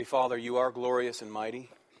Father, you are glorious and mighty.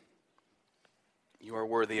 You are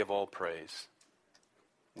worthy of all praise.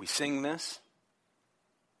 We sing this,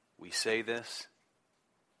 we say this,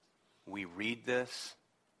 we read this,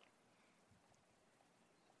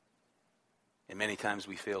 and many times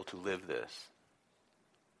we fail to live this.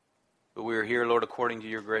 But we are here, Lord, according to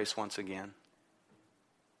your grace once again,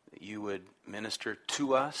 that you would minister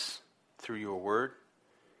to us through your word.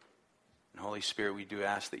 And Holy Spirit, we do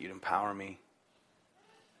ask that you'd empower me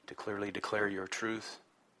to clearly declare your truth,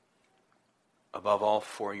 above all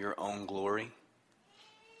for your own glory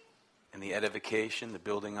and the edification, the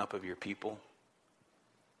building up of your people,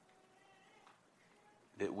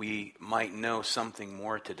 that we might know something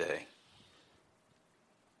more today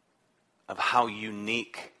of how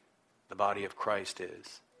unique the body of Christ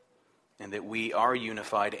is, and that we are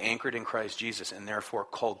unified, anchored in Christ Jesus, and therefore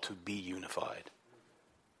called to be unified.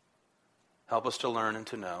 Help us to learn and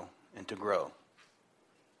to know and to grow.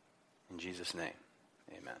 In Jesus' name,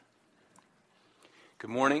 amen. Good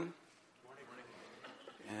morning,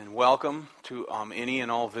 and welcome to any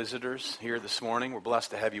and all visitors here this morning. We're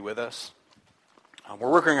blessed to have you with us.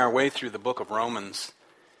 We're working our way through the book of Romans.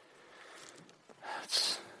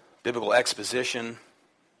 It's biblical exposition,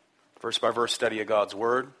 verse-by-verse study of God's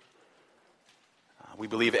Word. We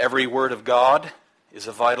believe every word of God is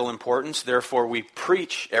of vital importance. Therefore, we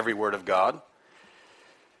preach every word of God,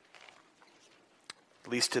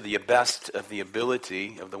 at least to the best of the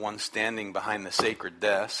ability of the one standing behind the sacred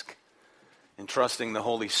desk, entrusting the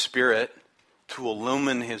Holy Spirit to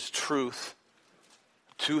illumine his truth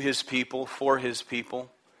to his people, for his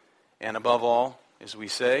people, and above all, as we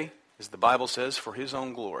say, as the Bible says, for his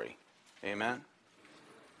own glory. Amen.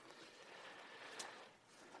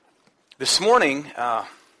 This morning,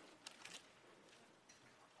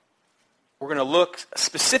 we're going to look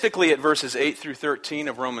specifically at verses 8 through 13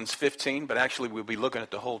 of Romans 15, but actually we'll be looking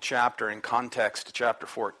at the whole chapter in context to chapter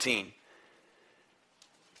 14.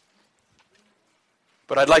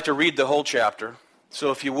 But I'd like to read the whole chapter.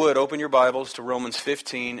 So if you would, open your Bibles to Romans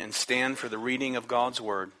 15 and stand for the reading of God's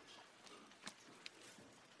Word.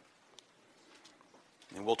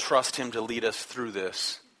 And we'll trust him to lead us through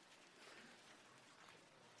this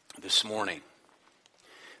morning.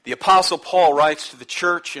 The Apostle Paul writes to the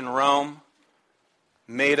church in Rome,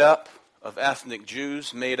 made up of ethnic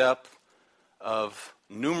Jews, made up of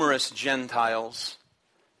numerous Gentiles,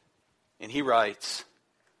 and he writes,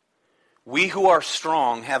 "We who are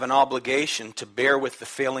strong have an obligation to bear with the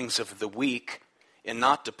failings of the weak and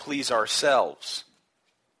not to please ourselves.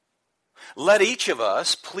 Let each of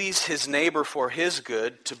us please his neighbor for his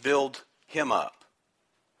good, to build him up.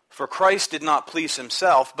 For Christ did not please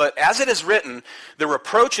himself, but as it is written, the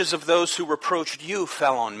reproaches of those who reproached you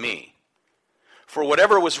fell on me. For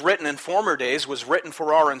whatever was written in former days was written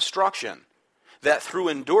for our instruction, that through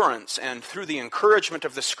endurance and through the encouragement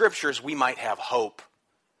of the Scriptures we might have hope.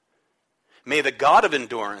 May the God of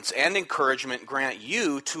endurance and encouragement grant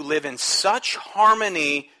you to live in such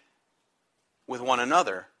harmony with one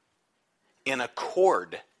another, in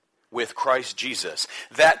accord with Christ Jesus,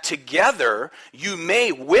 that together you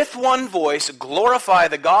may with one voice glorify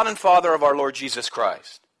the God and Father of our Lord Jesus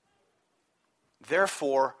Christ.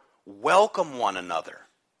 Therefore, welcome one another,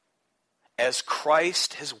 as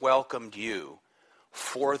Christ has welcomed you,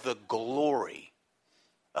 for the glory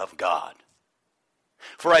of God.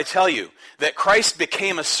 For I tell you that Christ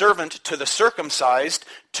became a servant to the circumcised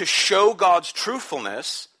to show God's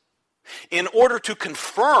truthfulness, in order to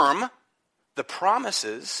confirm the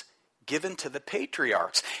promises given to the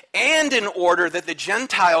patriarchs, and in order that the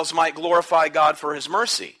Gentiles might glorify God for his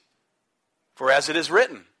mercy. For as it is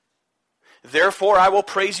written, therefore I will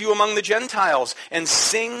praise you among the Gentiles, and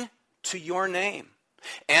sing to your name.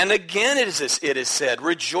 And again it is said,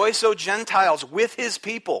 rejoice, O Gentiles, with his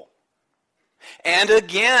people. And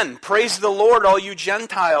again, praise the Lord, all you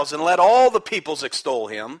Gentiles, and let all the peoples extol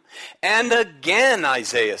him. And again,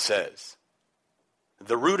 Isaiah says,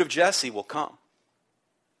 the root of Jesse will come,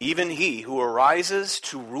 even he who arises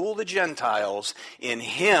to rule the Gentiles. In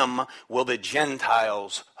him will the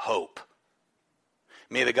Gentiles hope.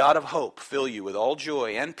 May the God of hope fill you with all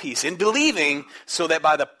joy and peace in believing, so that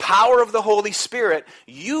by the power of the Holy Spirit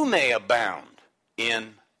you may abound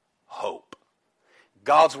in hope."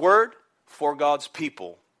 God's word for God's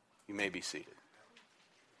people. You may be seated.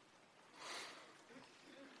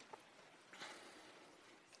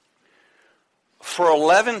 For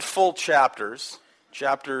 11 full chapters,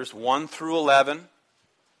 chapters 1 through 11,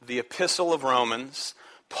 the Epistle of Romans,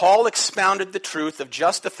 Paul expounded the truth of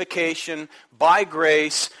justification by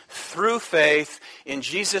grace through faith in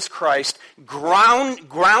Jesus Christ,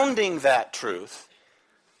 grounding that truth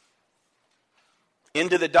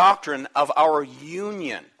into the doctrine of our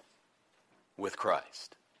union with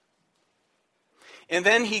Christ. And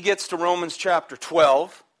then he gets to Romans chapter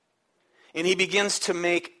 12, and he begins to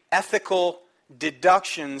make ethical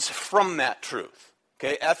deductions from that truth.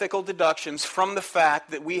 Okay, ethical deductions from the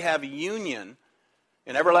fact that we have union,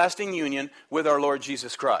 an everlasting union, with our Lord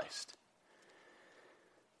Jesus Christ.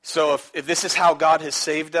 So if this is how God has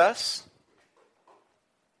saved us,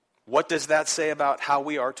 what does that say about how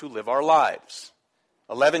we are to live our lives?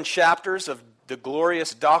 11 chapters of the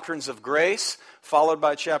glorious doctrines of grace, followed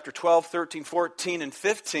by chapter 12, 13, 14, and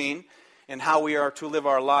 15, and how we are to live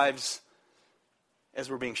our lives as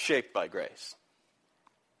we're being shaped by grace.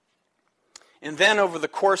 And then over the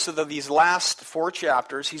course of these last 4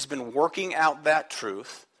 chapters, he's been working out that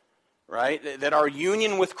truth, right? That our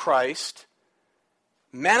union with Christ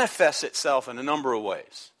manifests itself in a number of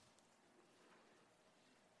ways.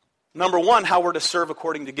 Number one, how we're to serve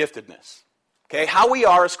according to giftedness. Okay, how we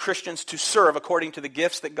are as Christians to serve according to the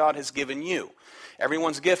gifts that God has given you.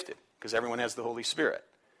 Everyone's gifted because everyone has the Holy Spirit.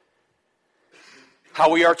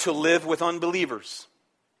 How we are to live with unbelievers.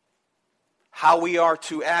 How we are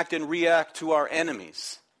to act and react to our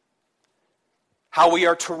enemies. How we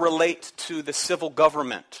are to relate to the civil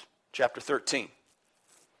government, chapter 13.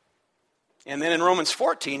 And then in Romans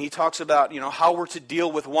 14, he talks about, how we're to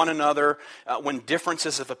deal with one another when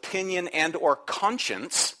differences of opinion and or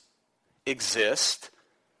conscience exist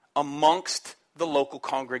amongst the local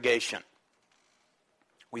congregation.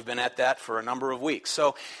 We've been at that for a number of weeks.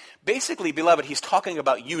 So basically, beloved, he's talking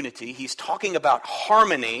about unity. He's talking about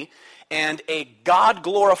harmony and a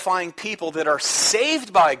God-glorifying people that are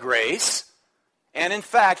saved by grace and, in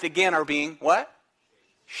fact, again, are being, what?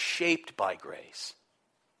 Shaped by grace.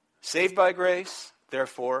 Saved by grace,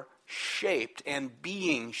 therefore, shaped and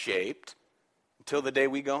being shaped until the day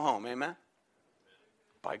we go home. Amen?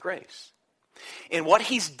 By grace. And what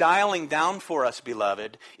he's dialing down for us,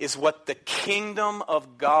 beloved, is what the kingdom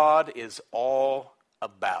of God is all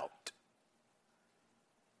about.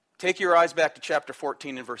 Take your eyes back to chapter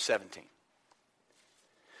 14 and verse 17.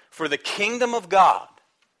 For the kingdom of God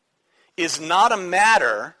is not a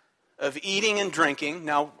matter of eating and drinking.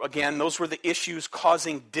 Now, again, those were the issues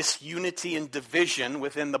causing disunity and division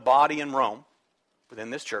within the body in Rome,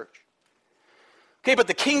 within this church. Okay, but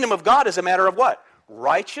the kingdom of God is a matter of what?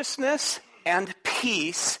 Righteousness and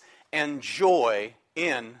peace and joy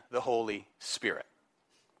in the Holy Spirit.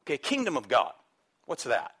 Okay, kingdom of God. What's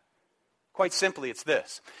that? Quite simply, it's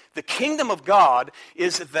this. The kingdom of God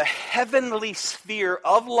is the heavenly sphere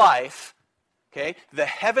of life, okay, the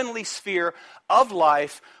heavenly sphere of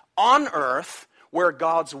life on earth where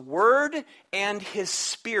God's word and his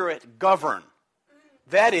spirit govern.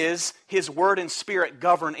 That is, his word and spirit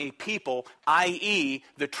govern a people, i.e.,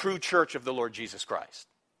 the true church of the Lord Jesus Christ.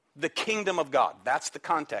 The kingdom of God. That's the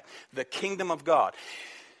context. The kingdom of God.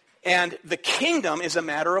 And the kingdom is a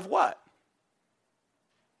matter of what?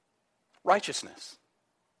 Righteousness.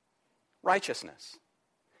 Righteousness.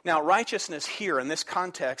 Now, righteousness here in this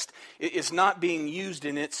context is not being used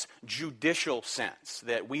in its judicial sense,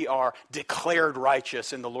 that we are declared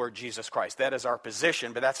righteous in the Lord Jesus Christ. That is our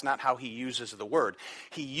position, but that's not how he uses the word.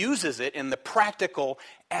 He uses it in the practical,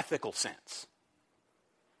 ethical sense.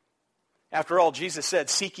 After all, Jesus said,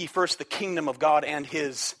 seek ye first the kingdom of God and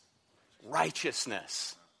his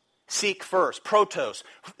righteousness. Seek first, protos,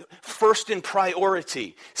 first in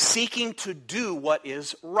priority, seeking to do what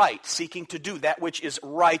is right, seeking to do that which is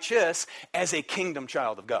righteous as a kingdom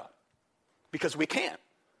child of God. Because we can.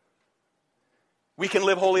 We can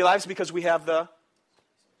live holy lives because we have the,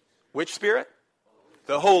 which Spirit?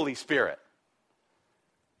 The Holy Spirit.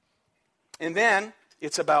 And then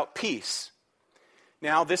it's about peace.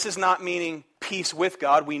 Now, this is not meaning peace with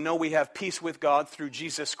God. We know we have peace with God through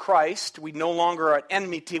Jesus Christ. We no longer are at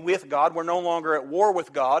enmity with God. We're no longer at war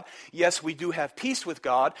with God. Yes, we do have peace with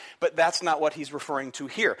God, but that's not what he's referring to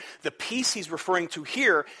here. The peace he's referring to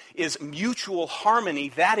here is mutual harmony.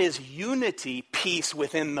 That is unity, peace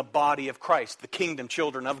within the body of Christ, the kingdom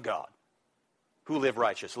children of God, who live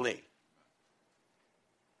righteously.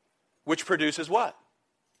 Which produces what?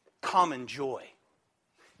 Common joy.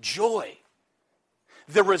 Joy.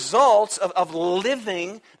 The results of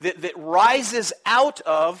living that rises out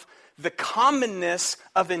of the commonness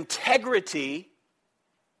of integrity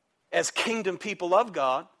as kingdom people of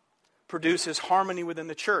God produces harmony within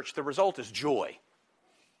the church. The result is joy.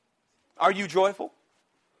 Are you joyful?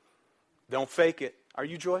 Don't fake it. Are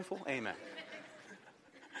you joyful? Amen.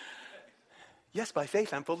 Yes, by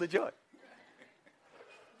faith I'm full of joy.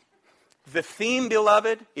 The theme,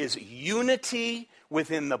 beloved, is unity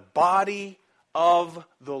within the body of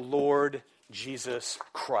the Lord Jesus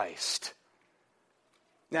Christ.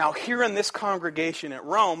 Now, here in this congregation at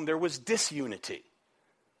Rome, there was disunity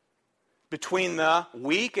between the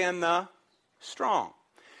weak and the strong,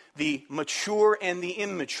 the mature and the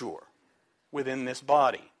immature within this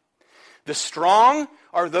body. The strong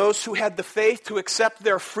are those who had the faith to accept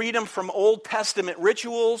their freedom from Old Testament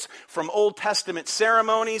rituals, from Old Testament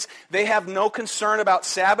ceremonies. They have no concern about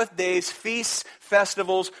Sabbath days, feasts,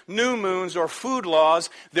 festivals, new moons, or food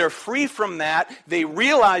laws. They're free from that. They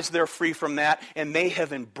realize they're free from that, and they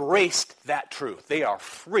have embraced that truth. They are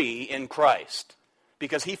free in Christ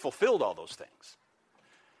because He fulfilled all those things.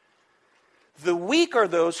 The weak are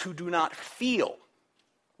those who do not feel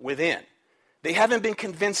within. They haven't been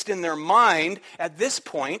convinced in their mind at this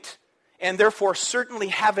point, and therefore certainly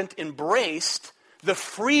haven't embraced the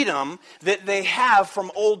freedom that they have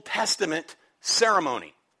from Old Testament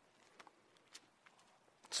ceremony.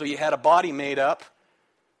 So you had a body made up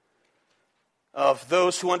of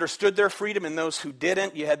those who understood their freedom and those who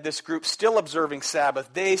didn't. You had this group still observing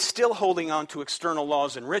Sabbath days, still holding on to external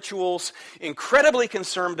laws and rituals, incredibly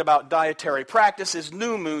concerned about dietary practices,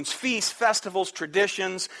 new moons, feasts, festivals,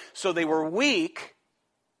 traditions. So they were weak.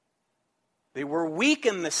 They were weak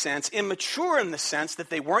in the sense, immature in the sense that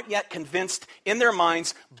they weren't yet convinced in their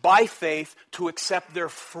minds by faith to accept their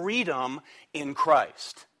freedom in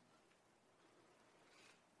Christ.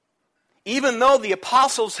 Even though the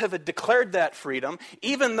apostles have declared that freedom,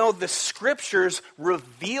 even though the scriptures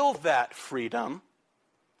reveal that freedom,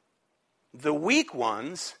 the weak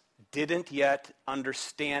ones didn't yet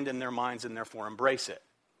understand in their minds and therefore embrace it.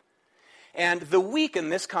 And the weak in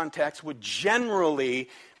this context would generally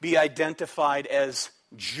be identified as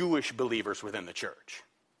Jewish believers within the church.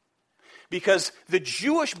 Because the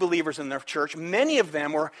Jewish believers in their church, many of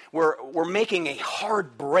them were making a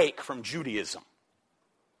hard break from Judaism.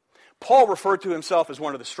 Paul referred to himself as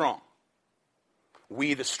one of the strong.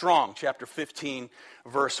 We the strong, chapter 15,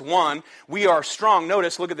 verse 1. We are strong,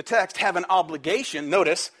 notice, look at the text, have an obligation,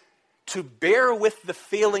 notice, to bear with the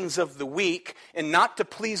failings of the weak and not to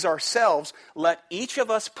please ourselves. Let each of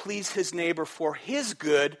us please his neighbor for his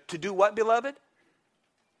good. To do what, beloved?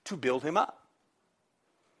 To build him up.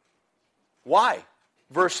 Why?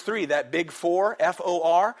 Verse 3, that big for,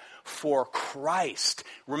 F-O-R, for Christ.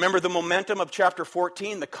 Remember the momentum of chapter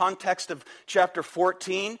 14, the context of chapter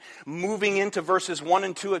 14, moving into verses 1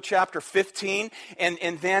 and 2 of chapter 15,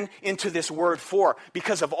 and then into this word for.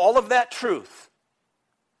 Because of all of that truth,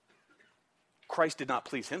 Christ did not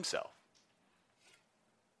please himself.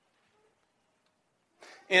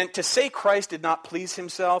 And to say Christ did not please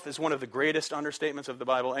himself is one of the greatest understatements of the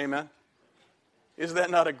Bible. Amen? Is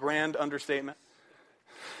that not a grand understatement?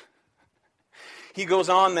 He goes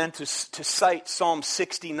on then to cite Psalm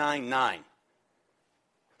 69:9.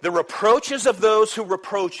 The reproaches of those who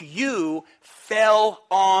reproach you fell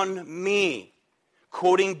on me.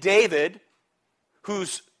 Quoting David, who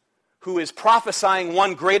is prophesying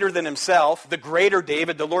one greater than himself, the greater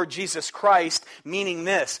David, the Lord Jesus Christ, meaning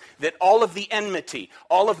this, that all of the enmity,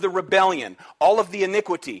 all of the rebellion, all of the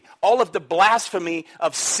iniquity, all of the blasphemy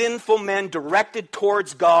of sinful men directed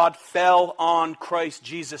towards God fell on Christ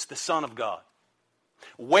Jesus, the Son of God.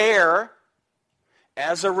 Where,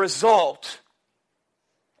 as a result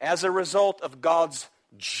of God's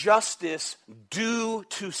justice due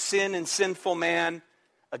to sin and sinful man,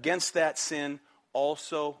 against that sin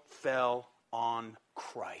also fell on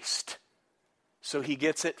Christ. So he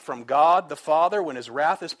gets it from God the Father when his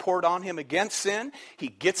wrath is poured on him against sin. He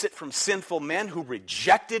gets it from sinful men who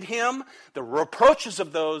rejected him. The reproaches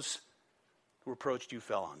of those who reproached you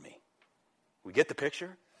fell on me. We get the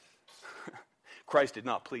picture? Christ did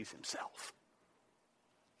not please himself.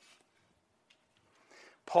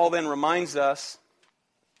 Paul then reminds us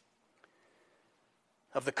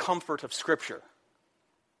of the comfort of Scripture.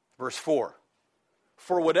 Verse 4.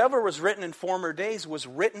 For whatever was written in former days was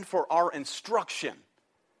written for our instruction,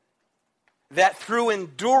 that through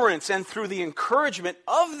endurance and through the encouragement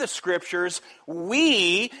of the Scriptures,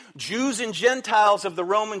 we, Jews and Gentiles of the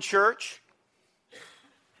Roman Church,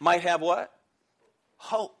 might have what?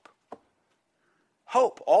 Hope.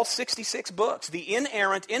 Hope, all 66 books, the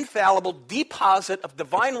inerrant, infallible deposit of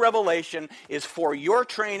divine revelation is for your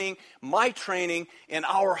training, my training, and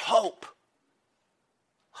our hope.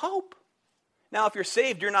 Hope. Now, if you're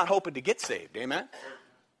saved, you're not hoping to get saved, amen?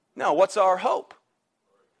 No, what's our hope?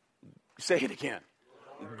 Say it again.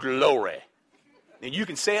 Glory. And you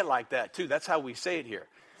can say it like that, too. That's how we say it here.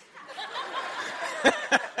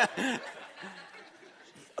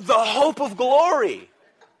 The hope of glory.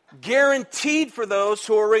 Guaranteed for those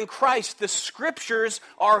who are in Christ. The Scriptures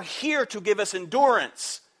are here to give us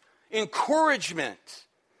endurance, encouragement.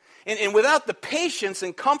 And without the patience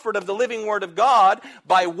and comfort of the living Word of God,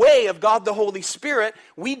 by way of God the Holy Spirit,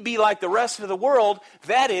 we'd be like the rest of the world,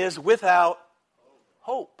 that is, without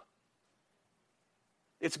hope.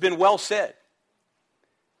 It's been well said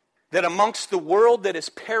that amongst the world that is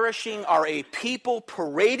perishing are a people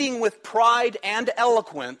parading with pride and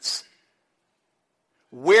eloquence,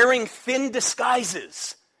 wearing thin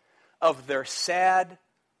disguises of their sad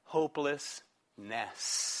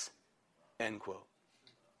hopelessness. End quote.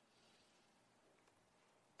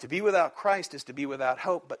 To be without Christ is to be without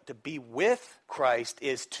hope, but to be with Christ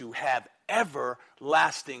is to have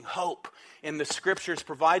everlasting hope. And the Scriptures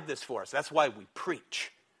provide this for us. That's why we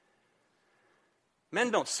preach. Men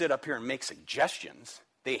don't sit up here and make suggestions.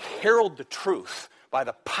 They herald the truth by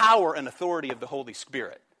the power and authority of the Holy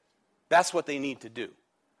Spirit. That's what they need to do. You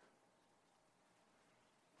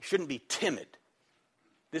shouldn't be timid.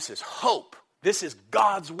 This is hope. This is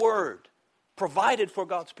God's Word provided for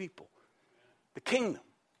God's people. The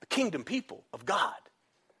kingdom people of God.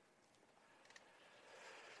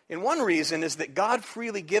 And one reason is that God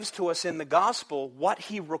freely gives to us in the gospel what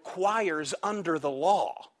He requires under the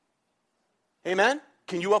law. Amen?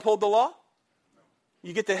 Can you uphold the law?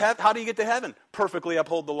 You get to heaven. How do you get to heaven? Perfectly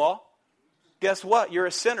uphold the law. Guess what? You're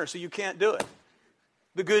a sinner, so you can't do it.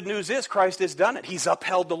 The good news is Christ has done it. He's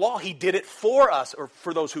upheld the law. He did it for us, or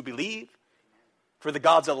for those who believe. For the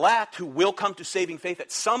God's elect who will come to saving faith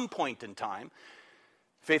at some point in time.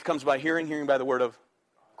 Faith comes by hearing, hearing by the word of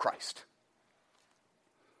Christ.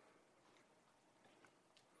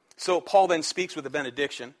 So Paul then speaks with a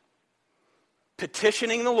benediction,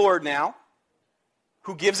 petitioning the Lord now,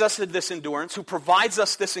 who gives us this endurance, who provides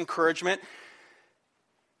us this encouragement.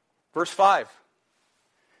 Verse 5,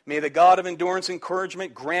 may the God of endurance and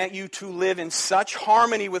encouragement grant you to live in such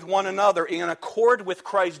harmony with one another in accord with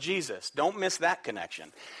Christ Jesus. Don't miss that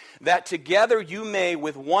connection. That together you may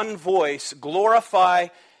with one voice glorify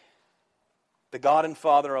the God and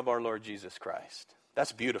Father of our Lord Jesus Christ.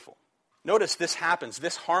 That's beautiful. Notice this happens,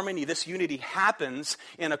 this harmony, this unity happens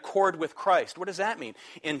in accord with Christ. What does that mean?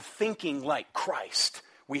 In thinking like Christ.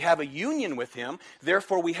 We have a union with Him,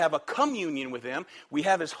 therefore we have a communion with Him. We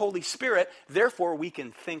have His Holy Spirit, therefore we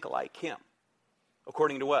can think like Him.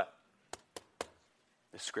 According to what?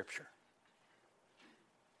 The Scripture.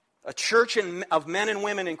 A church of men and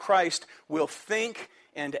women in Christ will think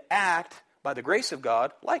and act by the grace of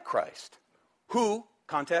God like Christ, who,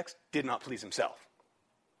 context, did not please Himself.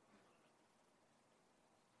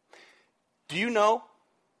 Do you know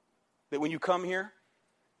that when you come here,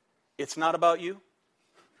 it's not about you?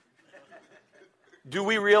 Do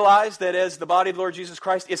we realize that as the body of the Lord Jesus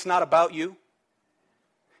Christ, it's not about you?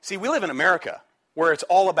 See, we live in America where it's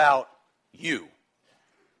all about you.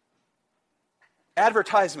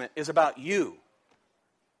 Advertisement is about you.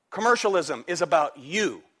 Commercialism is about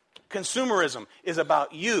you. Consumerism is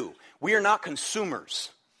about you. We are not consumers.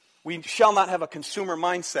 We shall not have a consumer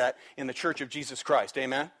mindset in the Church of Jesus Christ.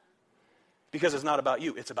 Amen? Because it's not about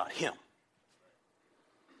you, it's about Him.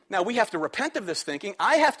 Now, we have to repent of this thinking.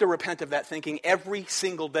 I have to repent of that thinking every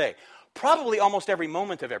single day. Probably almost every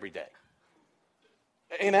moment of every day.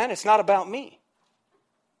 Amen? It's not about me.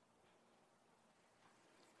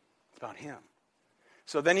 It's about Him.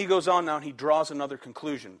 So then he goes on now and he draws another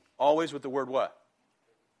conclusion. Always with the word what?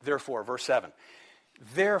 Therefore, verse 7.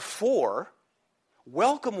 Therefore,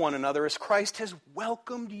 welcome one another as Christ has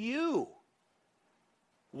welcomed you.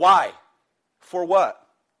 Why? For what?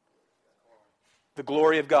 The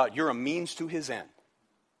glory of God. You're a means to His end.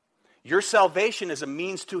 Your salvation is a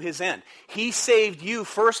means to His end. He saved you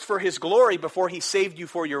first for His glory before He saved you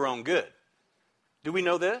for your own good. Do we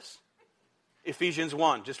know this? Ephesians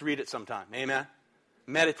 1. Just read it sometime. Amen?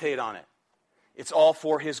 Meditate on it. It's all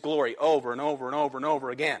for His glory over and over and over and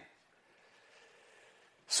over again.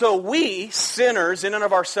 So we, sinners, in and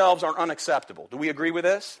of ourselves, are unacceptable. Do we agree with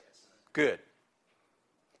this? Good.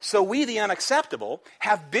 So we, the unacceptable,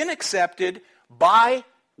 have been accepted by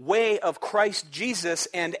way of Christ Jesus,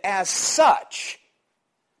 and as such,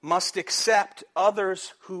 must accept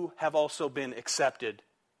others who have also been accepted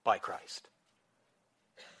by Christ.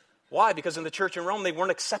 Why? Because in the church in Rome, they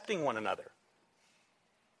weren't accepting one another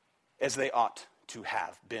as they ought to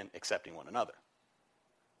have been accepting one another.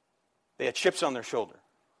 They had chips on their shoulder.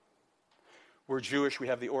 We're Jewish, we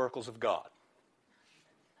have the oracles of God.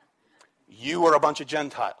 You are a bunch of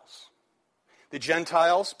Gentiles. The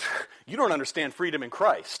Gentiles, you don't understand freedom in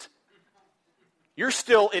Christ. You're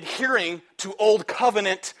still adhering to old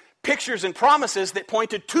covenant pictures and promises that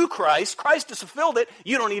pointed to Christ. Christ has fulfilled it.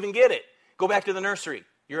 You don't even get it. Go back to the nursery.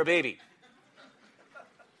 You're a baby.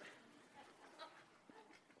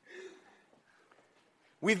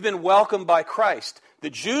 We've been welcomed by Christ.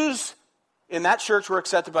 The Jews in that church were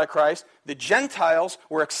accepted by Christ. The Gentiles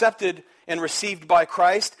were accepted and received by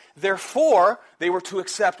Christ. Therefore, they were to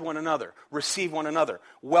accept one another, receive one another,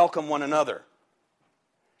 welcome one another.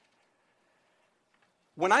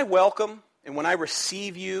 When I welcome and when I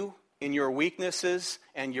receive you in your weaknesses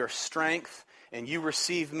and your strength, and you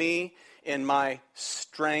receive me in my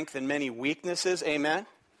strength and many weaknesses, amen?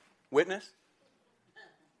 Witness?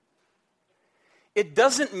 It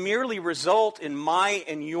doesn't merely result in my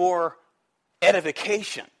and your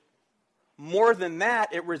edification. More than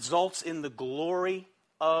that, it results in the glory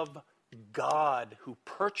of God who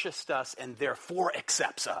purchased us and therefore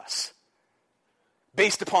accepts us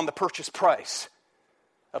based upon the purchase price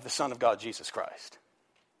of the Son of God, Jesus Christ.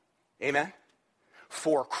 Amen?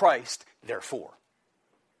 For Christ, therefore.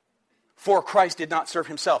 For Christ did not serve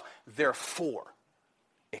himself. Therefore,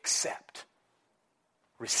 accept,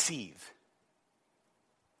 receive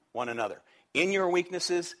one another in your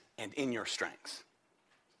weaknesses and in your strengths.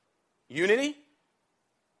 Unity?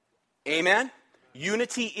 Amen?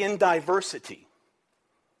 Unity in diversity.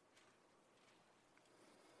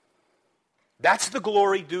 That's the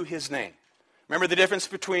glory due his name. Remember the difference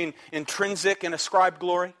between intrinsic and ascribed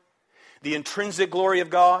glory? The intrinsic glory of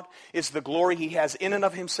God is the glory he has in and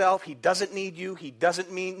of himself. He doesn't need you. He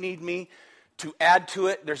doesn't need me to add to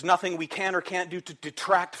it. There's nothing we can or can't do to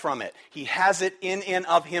detract from it. He has it in and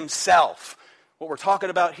of himself. What we're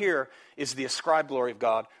talking about here is the ascribed glory of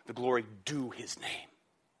God, the glory due his name.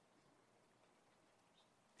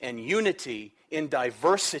 And unity in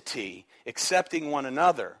diversity, accepting one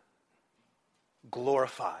another,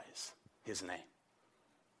 glorifies his name.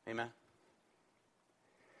 Amen?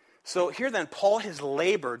 So here then, Paul has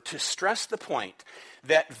labored to stress the point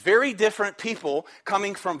that very different people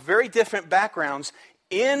coming from very different backgrounds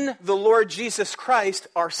in the Lord Jesus Christ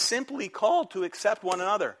are simply called to accept one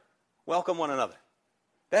another, welcome one another.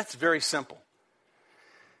 That's very simple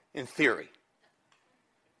in theory.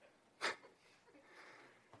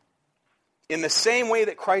 In the same way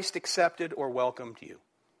that Christ accepted or welcomed you.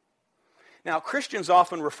 Now, Christians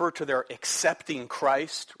often refer to their accepting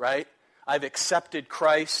Christ, right? I've accepted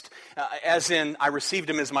Christ, as in I received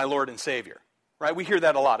him as my Lord and Savior, right? We hear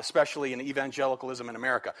that a lot, especially in evangelicalism in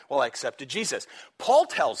America. Well, I accepted Jesus. Paul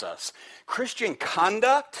tells us Christian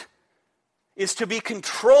conduct is to be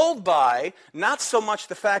controlled by not so much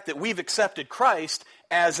the fact that we've accepted Christ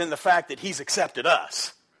as in the fact that he's accepted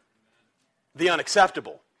us, the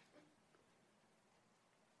unacceptable.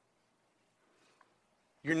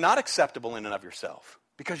 You're not acceptable in and of yourself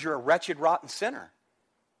because you're a wretched, rotten sinner.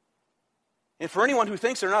 And for anyone who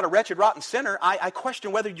thinks they're not a wretched, rotten sinner, I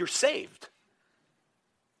question whether you're saved.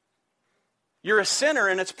 You're a sinner,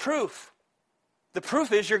 and it's proof. The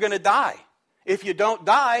proof is you're going to die. If you don't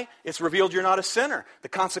die, it's revealed you're not a sinner. The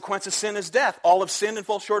consequence of sin is death. All have sinned and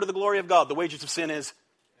fall short of the glory of God. The wages of sin is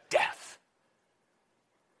death.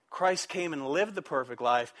 Christ came and lived the perfect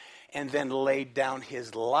life and then laid down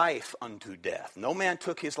his life unto death. No man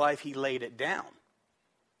took his life, he laid it down.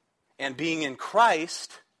 And being in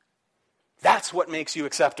Christ, that's what makes you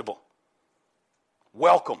acceptable.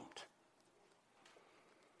 Welcomed.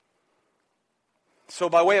 So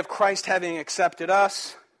by way of Christ having accepted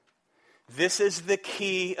us, this is the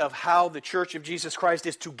key of how the Church of Jesus Christ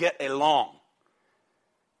is to get along.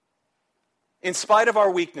 In spite of our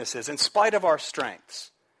weaknesses, in spite of our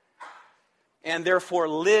strengths. And therefore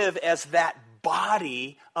live as that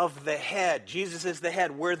body of the head. Jesus is the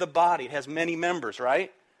head. We're the body. It has many members,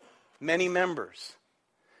 right? Many members.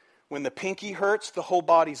 When the pinky hurts, the whole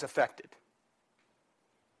body's affected.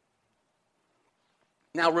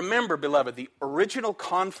 Now remember, beloved, the original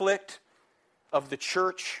conflict of the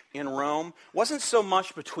church in Rome wasn't so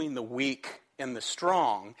much between the weak and the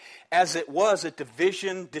strong as it was a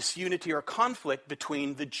division, disunity, or conflict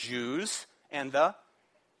between the Jews and the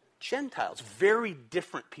Gentiles. Very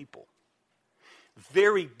different people.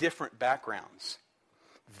 Very different backgrounds.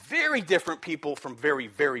 Very different people from very,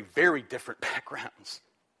 very, very different backgrounds.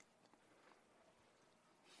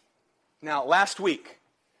 Now, last week,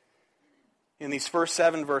 in these first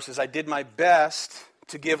 7 verses, I did my best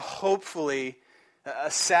to give, hopefully,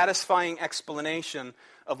 a satisfying explanation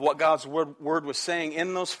of what God's word was saying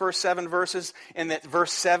in those first 7 verses, and that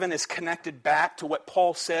verse 7 is connected back to what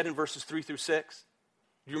Paul said in verses 3 through 6.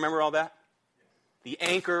 Do you remember all that? The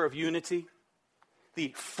anchor of unity,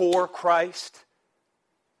 the for Christ.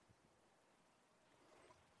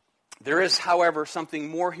 There is, however, something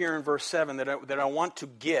more here in verse 7 that I want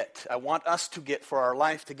us to get for our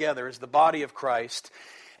life together as the body of Christ,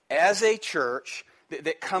 as a church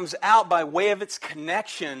that comes out by way of its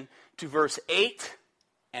connection to verse 8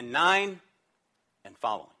 and 9 and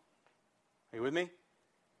following. Are you with me?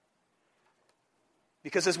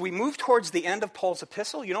 Because as we move towards the end of Paul's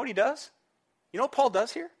epistle, you know what he does? You know what Paul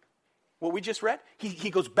does here? What we just read? He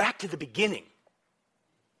goes back to the beginning.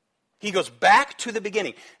 He goes back to the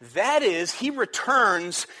beginning. That is, he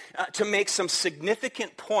returns to make some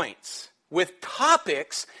significant points with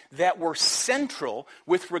topics that were central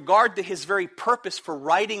with regard to his very purpose for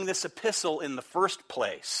writing this epistle in the first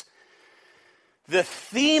place. The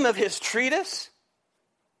theme of his treatise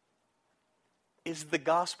is the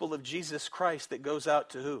gospel of Jesus Christ that goes out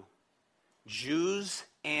to who? Jews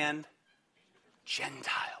and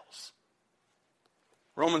Gentiles.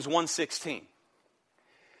 Romans 1:16.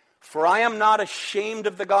 For I am not ashamed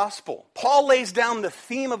of the gospel. Paul lays down the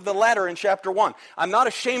theme of the letter in chapter 1. I'm not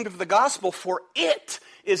ashamed of the gospel, for it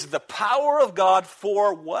is the power of God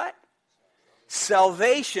for what?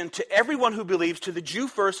 Salvation to everyone who believes, to the Jew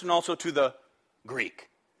first and also to the Greek.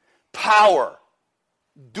 Power.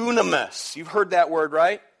 Dunamis. You've heard that word,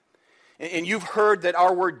 right? And you've heard that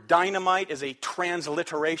our word dynamite is a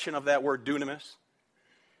transliteration of that word dunamis.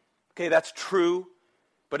 Okay, that's true,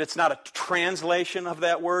 but it's not a translation of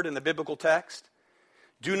that word in the biblical text.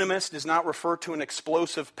 Dunamis does not refer to an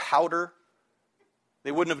explosive powder.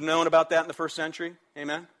 They wouldn't have known about that in the first century.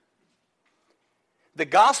 Amen? The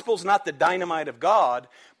gospel's not the dynamite of God,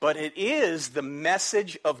 but it is the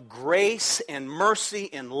message of grace and mercy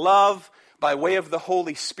and love by way of the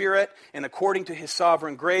Holy Spirit and according to his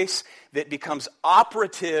sovereign grace that becomes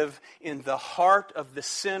operative in the heart of the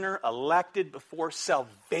sinner elected before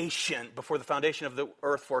salvation, before the foundation of the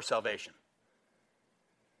earth for salvation.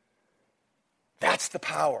 That's the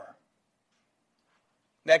power.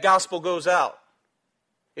 That gospel goes out.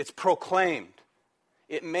 It's proclaimed.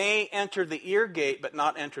 It may enter the ear gate but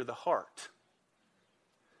not enter the heart.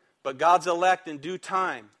 But God's elect in due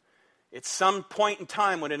time, at some point in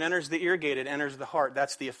time when it enters the ear gate, it enters the heart.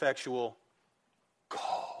 That's the effectual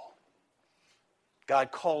call.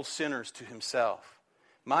 God calls sinners to himself.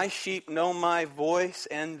 My sheep know my voice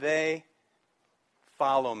and they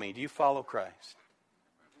follow me. Do you follow Christ?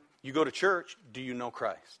 You go to church, do you know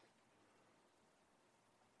Christ?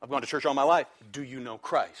 I've gone to church all my life. Do you know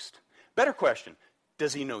Christ? Better question,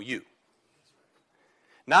 does he know you?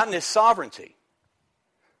 Not in his sovereignty,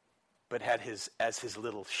 but as his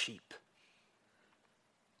little sheep.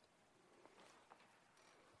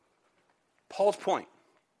 Paul's point,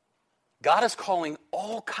 God is calling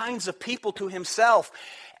all kinds of people to himself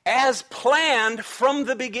as planned from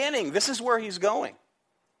the beginning. This is where he's going.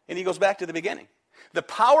 And he goes back to the beginning. The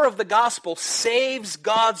power of the gospel saves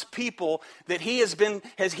God's people that he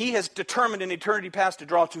has determined in eternity past to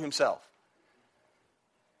draw to himself.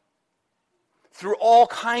 Through all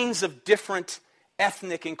kinds of different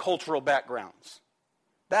ethnic and cultural backgrounds.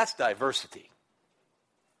 That's diversity.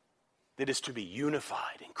 That is to be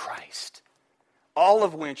unified in Christ. All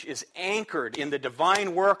of which is anchored in the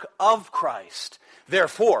divine work of Christ.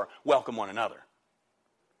 Therefore, welcome one another.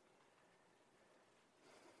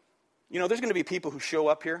 You know, there's going to be people who show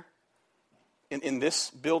up here in this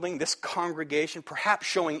building, this congregation, perhaps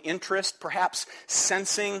showing interest, perhaps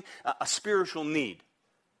sensing a spiritual need.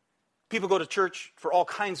 People go to church for all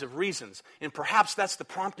kinds of reasons, and perhaps that's the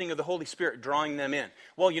prompting of the Holy Spirit drawing them in.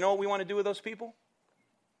 Well, you know what we want to do with those people?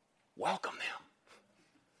 Welcome them.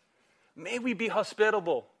 May we be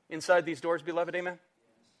hospitable inside these doors, beloved, amen?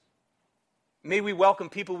 May we welcome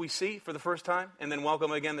people we see for the first time, and then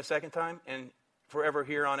welcome again the second time, and forever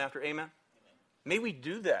here on after, amen? May we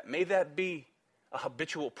do that. May that be a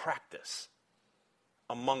habitual practice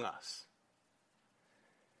among us.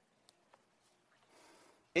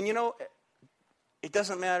 And you know, it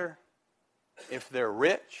doesn't matter if they're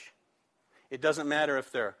rich. It doesn't matter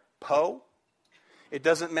if they're po. It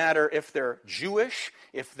doesn't matter if they're Jewish,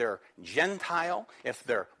 if they're Gentile, if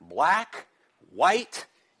they're black, white,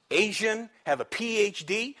 Asian, have a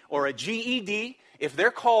PhD or a GED. If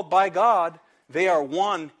they're called by God, they are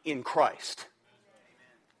one in Christ.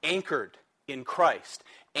 Anchored in Christ.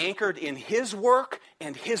 Anchored in his work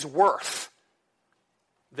and his worth.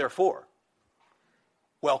 Therefore,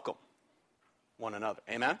 welcome one another.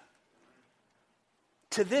 Amen?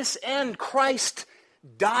 To this end, Christ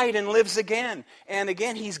died and lives again. And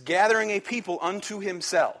again, he's gathering a people unto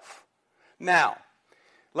himself. Now,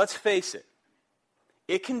 let's face it.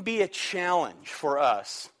 It can be a challenge for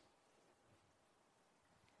us,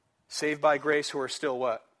 saved by grace who are still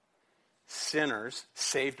what? Sinners,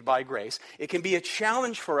 saved by grace. It can be a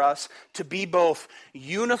challenge for us to be both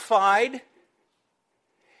unified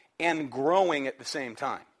and growing at the same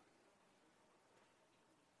time.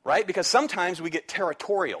 Right? Because sometimes we get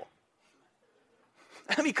territorial.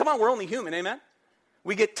 I mean, come on, we're only human, amen?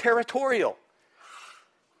 We get territorial.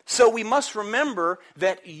 So we must remember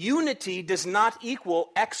that unity does not equal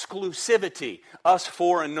exclusivity, us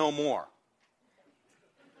four and no more.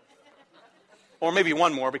 Or maybe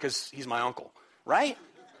one more because he's my uncle, right?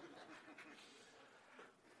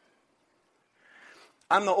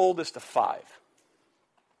 I'm the oldest of 5.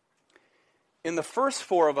 And the first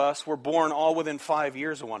 4 of us were born all within 5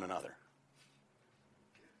 years of one another.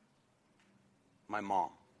 My mom.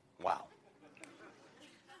 Wow.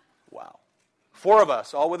 Wow. 4 of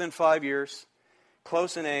us, all within 5 years,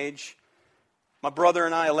 close in age. My brother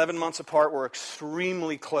and I, 11 months apart, were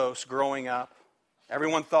extremely close growing up.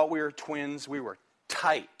 Everyone thought we were twins. We were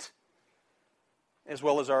tight, as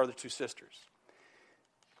well as our other 2 sisters.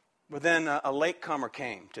 But then a latecomer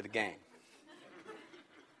came to the game.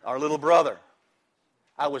 Our little brother.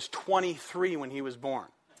 I was 23 when he was born.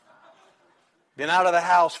 Been out of the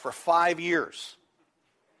house for 5 years.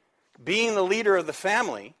 Being the leader of the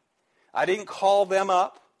family, I didn't call them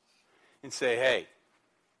up and say, hey,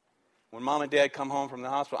 when mom and dad come home from the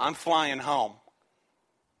hospital, I'm flying home.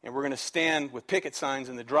 And we're going to stand with picket signs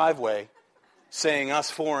in the driveway saying us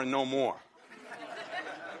 4 and no more.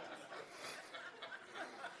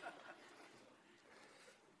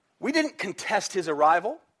 We didn't contest his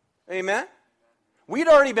arrival. Amen? We'd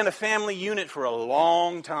already been a family unit for a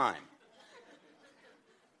long time.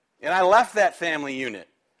 And I left that family unit.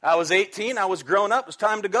 I was 18, I was grown up, it was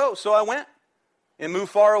time to go, so I went and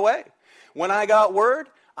moved far away. When I got word,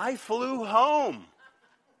 I flew home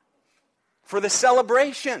for the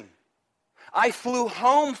celebration. I flew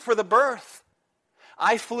home for the birth.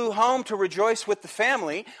 I flew home to rejoice with the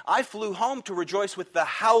family. I flew home to rejoice with the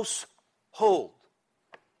household.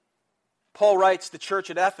 Paul writes the church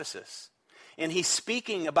at Ephesus, and he's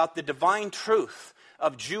speaking about the divine truth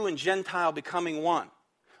of Jew and Gentile becoming one.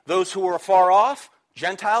 Those who were far off,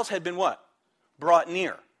 Gentiles, had been what? Brought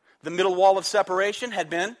near. The middle wall of separation had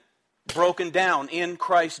been broken down in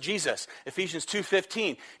Christ Jesus. Ephesians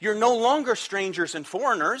 2:15. You're no longer strangers and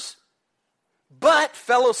foreigners, but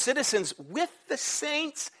fellow citizens with the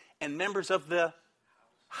saints and members of the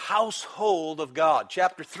household of God.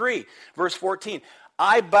 Chapter 3, verse 14.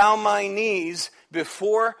 I bow my knees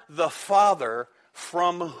before the Father,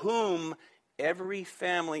 from whom every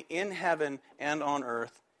family in heaven and on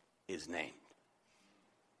earth is named.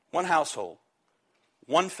 One household,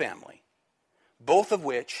 one family, both of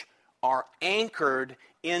which are anchored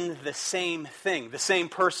in the same thing, the same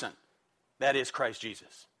person, that is Christ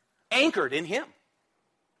Jesus. Anchored in Him.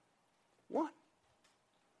 One.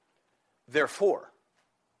 Therefore,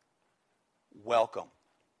 welcome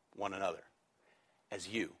one another as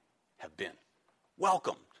you have been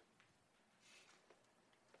welcomed.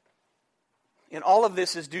 And all of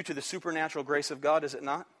this is due to the supernatural grace of God, is it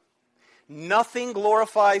not? Nothing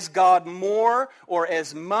glorifies God more or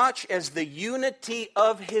as much as the unity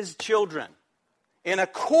of His children in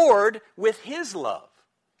accord with His love.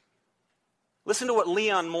 Listen to what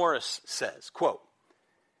Leon Morris says, quote,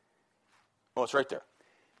 oh, it's right there.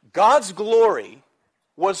 God's glory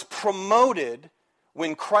was promoted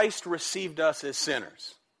when Christ received us as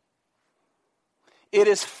sinners. It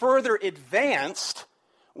is further advanced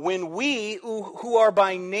when we who are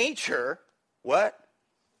by nature, what?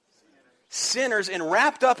 Sinners and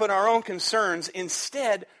wrapped up in our own concerns,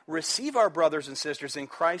 instead receive our brothers and sisters in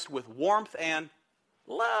Christ with warmth and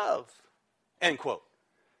love. End quote.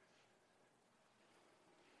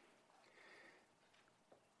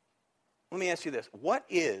 Let me ask you this. What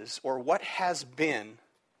is or what has been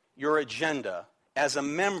your agenda as a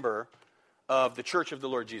member of the Church of the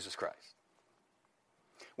Lord Jesus Christ?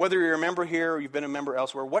 Whether you're a member here or you've been a member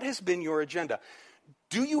elsewhere, what has been your agenda?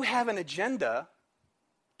 Do you have an agenda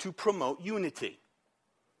to promote unity?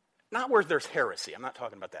 Not where there's heresy. I'm not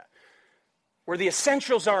talking about that. Where the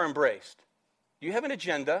essentials are embraced. Do you have an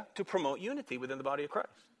agenda to promote unity within the body of Christ?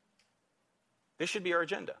 This should be our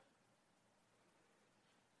agenda.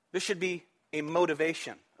 This should be a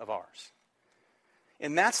motivation of ours.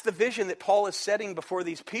 And that's the vision that Paul is setting before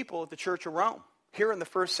these people at the Church of Rome, here in the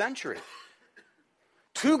first century.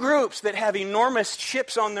 Two groups that have enormous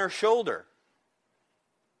chips on their shoulder.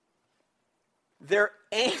 They're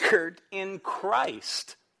anchored in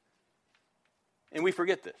Christ. And we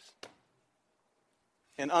forget this.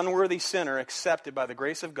 An unworthy sinner accepted by the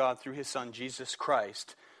grace of God through His Son, Jesus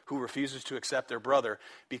Christ, who refuses to accept their brother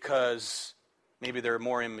because maybe they're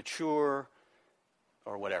more immature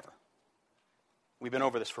or whatever. We've been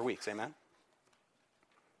over this for weeks, amen?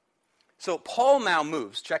 So Paul now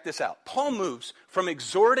moves, check this out. Paul moves from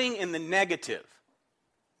exhorting in the negative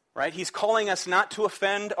Right? He's calling us not to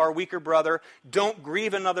offend our weaker brother. Don't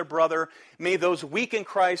grieve another brother. May those weak in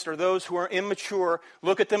Christ or those who are immature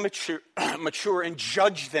look at the mature and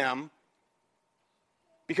judge them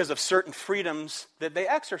because of certain freedoms that they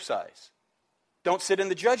exercise. Don't sit in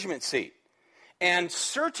the judgment seat. And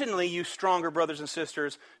certainly, you stronger brothers and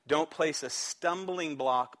sisters, don't place a stumbling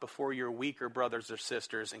block before your weaker brothers or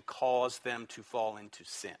sisters and cause them to fall into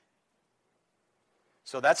sin.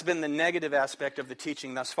 So that's been the negative aspect of the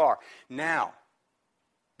teaching thus far. Now,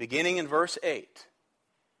 beginning in verse 8,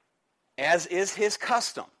 as is his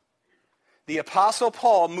custom, the Apostle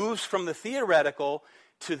Paul moves from the theoretical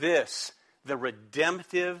to this, the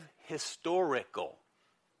redemptive historical.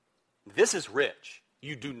 This is rich.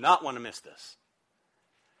 You do not want to miss this.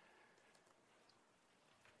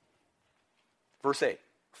 Verse 8,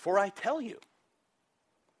 for I tell you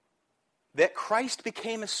that Christ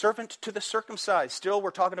became a servant to the circumcised. Still, we're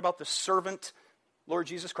talking about the servant, Lord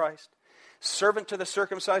Jesus Christ. Servant to the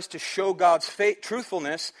circumcised to show God's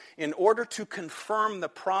truthfulness in order to confirm the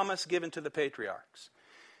promise given to the patriarchs.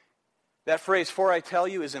 That phrase, for I tell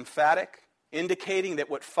you, is emphatic, indicating that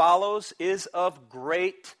what follows is of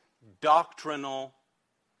great doctrinal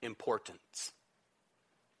importance.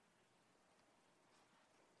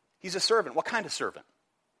 He's a servant. What kind of servant?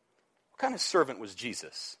 What kind of servant was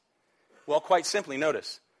Jesus? Well, quite simply,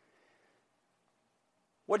 notice.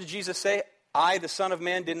 What did Jesus say? I, the Son of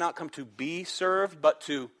Man, did not come to be served, but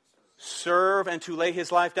to serve and to lay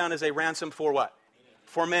his life down as a ransom for what?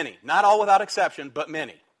 For many. Not all without exception, but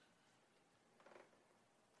many.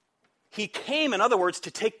 He came, in other words,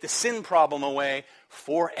 to take the sin problem away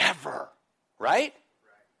forever. Right?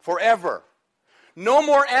 Forever. No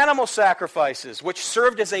more animal sacrifices, which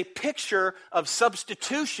served as a picture of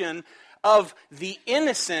substitution of the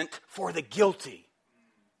innocent for the guilty.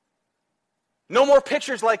 No more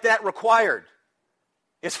pictures like that required.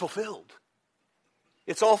 It's fulfilled.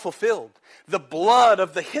 It's all fulfilled. The blood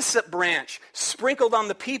of the hyssop branch sprinkled on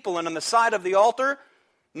the people and on the side of the altar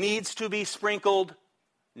needs to be sprinkled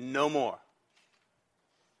no more.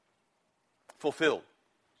 Fulfilled.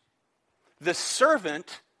 The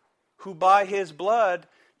servant who by his blood,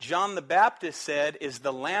 John the Baptist said, is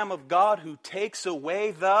the Lamb of God who takes away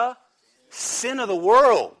the sin of the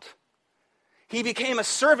world. He became a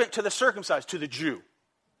servant to the circumcised, to the Jew,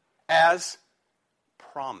 as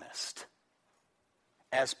promised.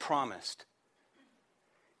 As promised.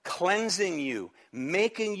 Cleansing you,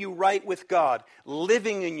 making you right with God,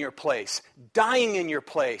 living in your place, dying in your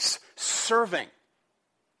place, serving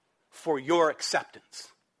for your acceptance.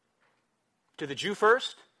 To the Jew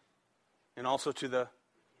first, and also to the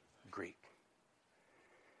Greek.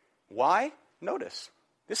 Why? Notice.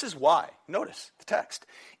 This is why. Notice the text.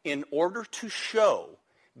 In order to show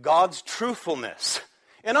God's truthfulness.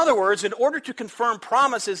 In other words, in order to confirm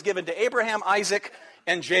promises given to Abraham, Isaac,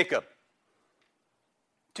 and Jacob.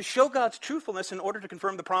 To show God's truthfulness in order to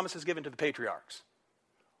confirm the promises given to the patriarchs.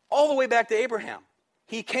 All the way back to Abraham.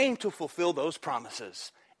 He came to fulfill those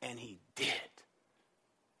promises. And he did.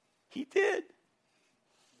 He did.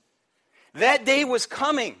 That day was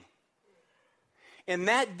coming. And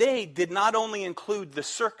that day did not only include the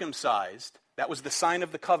circumcised, that was the sign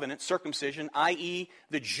of the covenant, circumcision, i.e.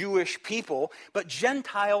 the Jewish people, but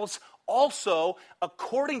Gentiles also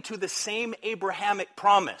according to the same Abrahamic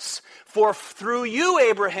promise. For through you,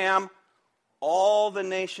 Abraham, all the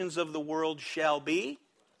nations of the world shall be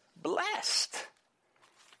blessed.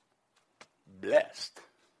 Blessed.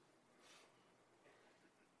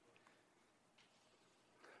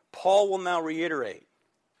 Paul will now reiterate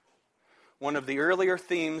one of the earlier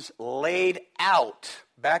themes laid out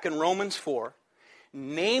back in Romans 4,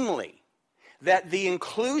 namely that the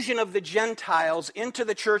inclusion of the Gentiles into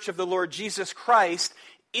the church of the Lord Jesus Christ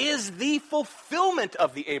is the fulfillment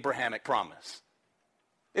of the Abrahamic promise.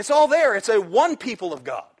 It's all there. It's a one people of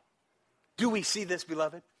God. Do we see this,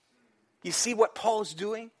 beloved? You see what Paul is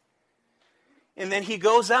doing? And then he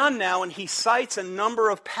goes on now and he cites a number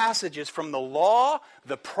of passages from the law,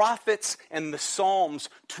 the prophets, and the Psalms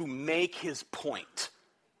to make his point.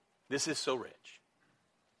 This is so rich.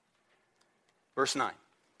 Verse 9.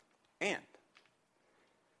 And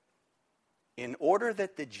in order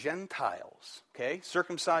that the Gentiles, okay,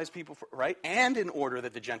 circumcised people, right? And in order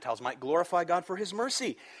that the Gentiles might glorify God for his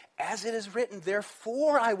mercy. As it is written,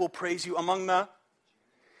 therefore I will praise you among the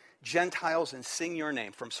Gentiles and sing your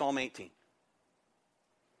name, from Psalm 18.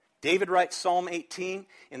 David writes Psalm 18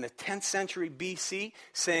 in the 10th century BC,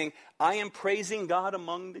 saying, I am praising God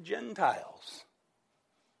among the Gentiles.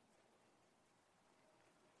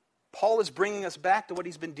 Paul is bringing us back to what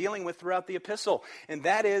he's been dealing with throughout the epistle, and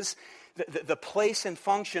that is the place and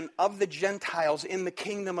function of the Gentiles in the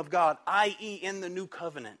kingdom of God, i.e. in the new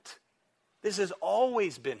covenant. This has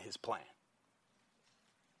always been his plan.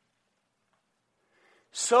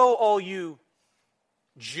 So all you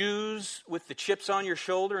Jews with the chips on your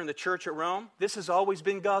shoulder in the church at Rome, this has always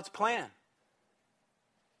been God's plan.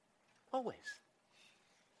 Always.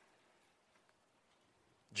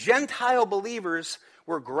 Gentile believers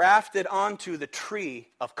were grafted onto the tree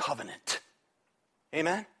of covenant.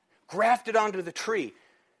 Amen? Grafted onto the tree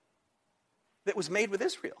that was made with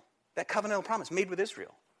Israel. That covenantal promise made with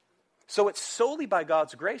Israel. So it's solely by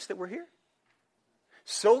God's grace that we're here.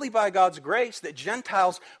 Solely by God's grace that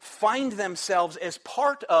Gentiles find themselves as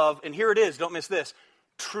part of, and here it is, don't miss this,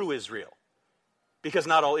 true Israel. Because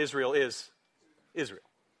not all Israel is Israel.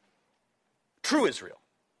 True Israel.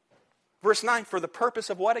 Verse 9, for the purpose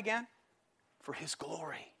of what again? For his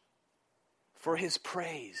glory. For his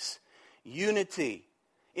praise. Unity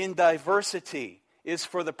in diversity is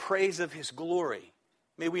for the praise of his glory.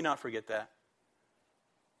 May we not forget that.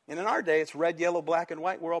 And in our day, it's red, yellow, black, and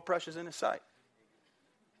white. We're all precious in his sight.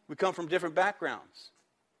 We come from different backgrounds,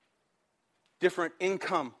 different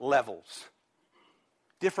income levels,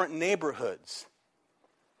 different neighborhoods,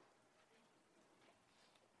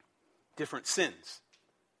 different sins,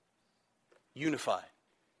 unified,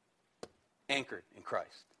 anchored in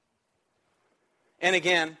Christ. And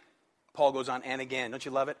again, Paul goes on, and again, don't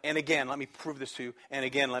you love it? And again, let me prove this to you. And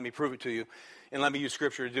again, let me prove it to you. And let me use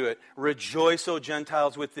Scripture to do it. Rejoice, O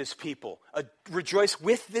Gentiles, with this people. Rejoice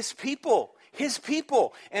with this people, his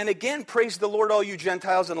people. And again, praise the Lord, all you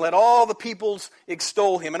Gentiles, and let all the peoples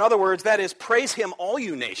extol him. In other words, that is, praise him, all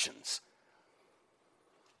you nations.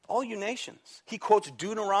 All you nations. He quotes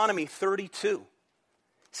Deuteronomy 32,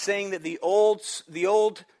 saying that the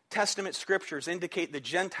Old Testament scriptures indicate the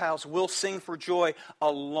Gentiles will sing for joy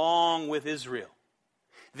along with Israel.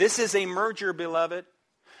 This is a merger, beloved,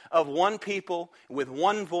 of one people with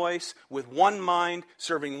one voice, with one mind,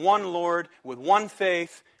 serving one Lord, with one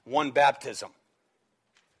faith, one baptism.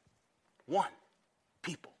 One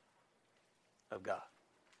people of God.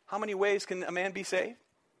 How many ways can a man be saved?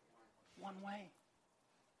 One way.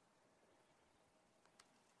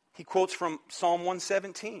 He quotes from Psalm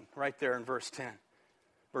 117 right there in verse 10.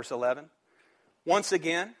 Verse 11. Once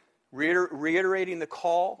again, reiterating the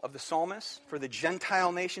call of the psalmist for the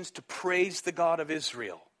Gentile nations to praise the God of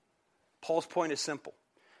Israel. Paul's point is simple.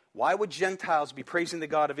 Why would Gentiles be praising the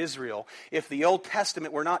God of Israel if the Old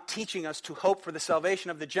Testament were not teaching us to hope for the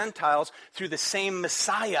salvation of the Gentiles through the same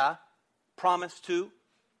Messiah promised to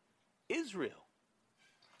Israel?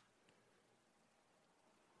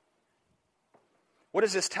 What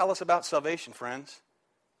does this tell us about salvation, friends?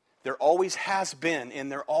 There always has been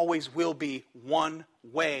and there always will be one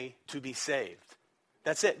way to be saved.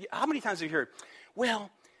 That's it. How many times have you heard,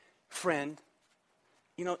 well, friend,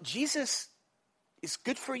 Jesus is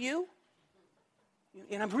good for you,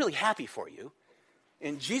 and I'm really happy for you.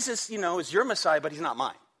 And Jesus, is your Messiah, but he's not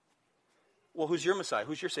mine. Well, who's your Messiah?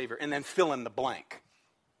 Who's your Savior? And then fill in the blank.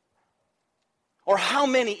 Or how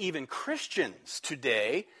many even Christians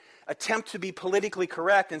today attempt to be politically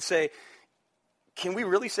correct and say, can we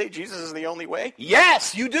really say Jesus is the only way?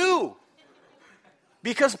 Yes, you do.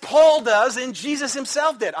 Because Paul does and Jesus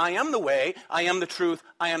himself did. I am the way, I am the truth,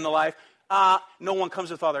 I am the life. No one comes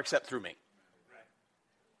to the Father except through me.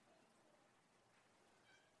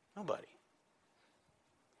 Nobody.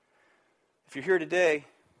 If you're here today,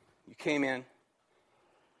 you came in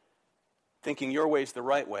thinking your way is the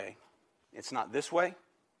right way. It's not this way.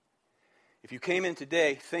 If you came in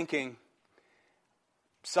today thinking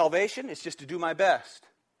salvation is just to do my best,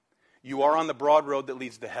 you are on the broad road that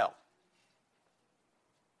leads to hell.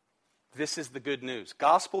 This is the good news.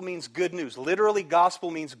 Gospel means good news. Literally,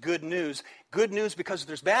 gospel means good news. Good news because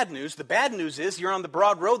there's bad news. The bad news is you're on the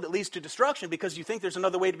broad road that leads to destruction because you think there's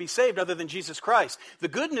another way to be saved other than Jesus Christ. The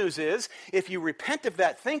good news is if you repent of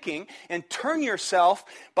that thinking and turn yourself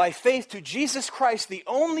by faith to Jesus Christ, the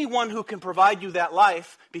only one who can provide you that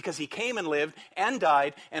life because he came and lived and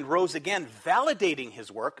died and rose again, validating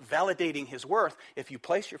his work, validating his worth. If you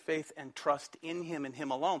place your faith and trust in him and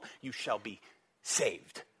him alone, you shall be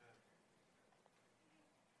saved.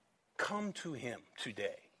 Come to him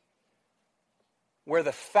today, where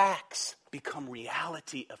the facts become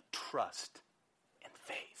reality of trust and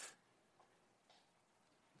faith.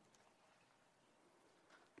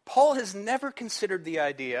 Paul has never considered the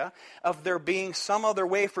idea of there being some other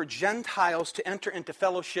way for Gentiles to enter into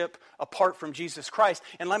fellowship apart from Jesus Christ.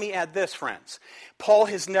 And let me add this, friends. Paul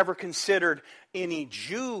has never considered any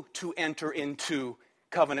Jew to enter into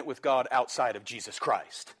covenant with God outside of Jesus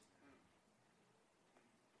Christ.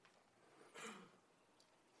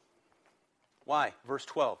 Why? Verse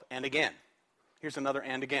 12, and again. Here's another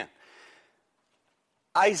and again.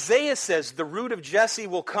 Isaiah says, the root of Jesse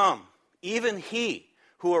will come, even he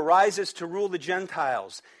who arises to rule the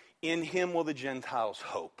Gentiles. In him will the Gentiles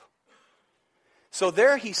hope. So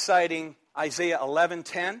there he's citing Isaiah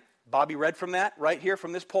 11:10. Bobby read from that right here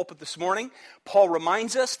from this pulpit this morning. Paul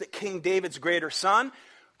reminds us that King David's greater son,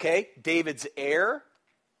 David's heir,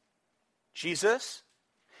 Jesus,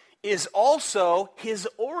 is also his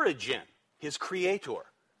origin, his creator.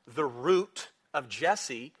 The root of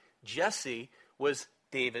Jesse. Jesse was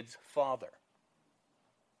David's father.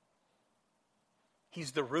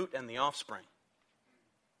 He's the root and the offspring.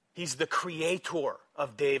 He's the creator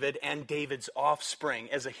of David and David's offspring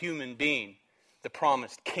as a human being, the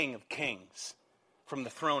promised King of Kings from the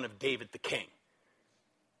throne of David the King.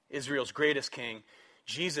 Israel's greatest king.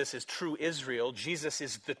 Jesus is true Israel. Jesus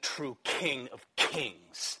is the true King of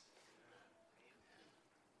Kings.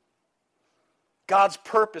 God's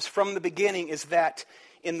purpose from the beginning is that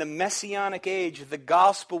in the Messianic age, the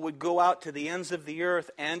gospel would go out to the ends of the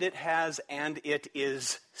earth, and it has, and it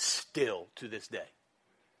is still to this day.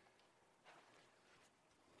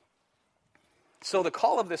 So the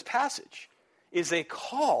call of this passage is a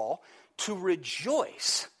call to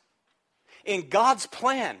rejoice in God's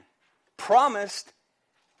plan, promised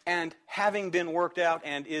and having been worked out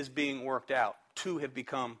and is being worked out. Two have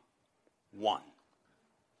become one.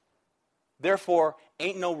 Therefore,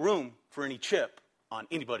 ain't no room for any chip on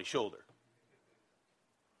anybody's shoulder.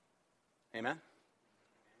 Amen?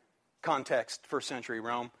 Context, 1st century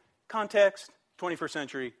Rome. Context, 21st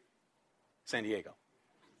century San Diego.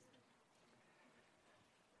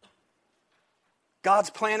 God's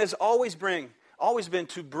plan has always been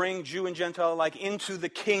to bring Jew and Gentile alike into the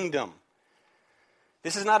kingdom.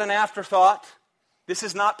 This is not an afterthought. This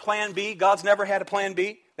is not plan B. God's never had a plan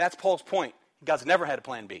B. That's Paul's point. God's never had a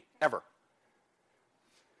plan B, ever.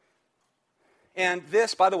 And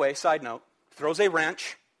this, by the way, side note, throws a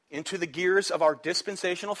wrench into the gears of our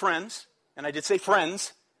dispensational friends. And I did say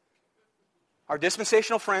friends. Our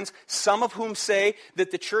dispensational friends, some of whom say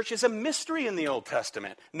that the church is a mystery in the Old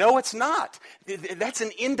Testament. No, it's not. That's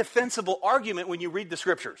an indefensible argument when you read the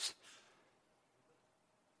Scriptures.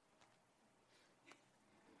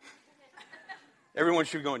 Everyone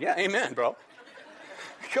should be going, yeah, amen, bro.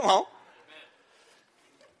 Come on.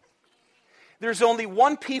 There's only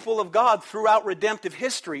one people of God throughout redemptive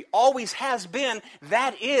history, always has been,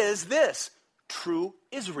 that is this, true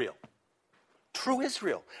Israel. True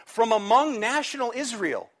Israel. From among national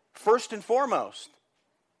Israel, first and foremost.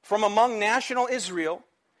 From among national Israel,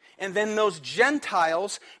 and then those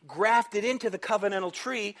Gentiles grafted into the covenantal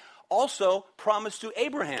tree, also promised to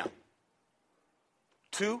Abraham.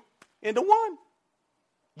 Two into one.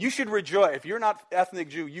 You should rejoice. If you're not ethnic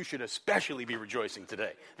Jew, you should especially be rejoicing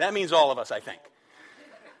today. That means all of us, I think.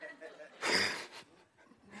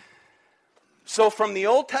 So from the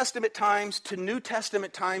Old Testament times to New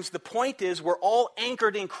Testament times, the point is we're all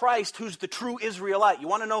anchored in Christ, who's the true Israelite. You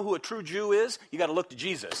want to know who a true Jew is? You got to look to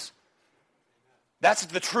Jesus. That's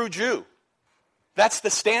the true Jew. That's the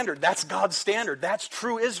standard. That's God's standard. That's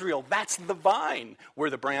true Israel. That's the vine. We're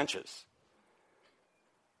the branches.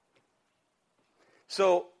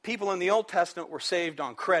 So people in the Old Testament were saved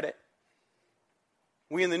on credit.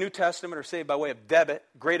 We in the New Testament are saved by way of debit.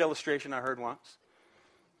 Great illustration I heard once.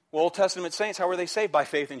 Well, Old Testament saints, how were they saved? By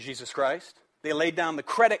faith in Jesus Christ. They laid down the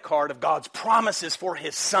credit card of God's promises for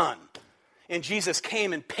His Son. And Jesus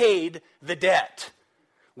came and paid the debt.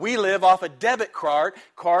 We live off a debit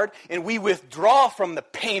card, and we withdraw from the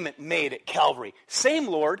payment made at Calvary. Same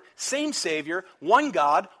Lord, same Savior, one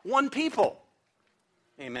God, one people.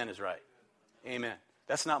 Amen is right. Amen.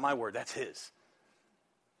 That's not my word, that's His.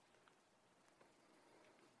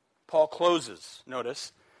 Paul closes,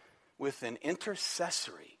 notice, with an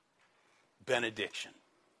intercessory benediction.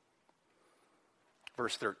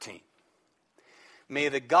 Verse 13. May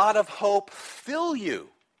the God of hope fill you.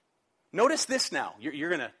 Notice this now.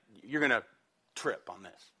 You're gonna trip on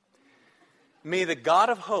this. May the God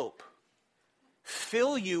of hope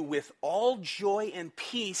fill you with all joy and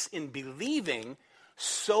peace in believing,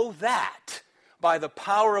 so that by the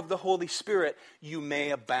power of the Holy Spirit you may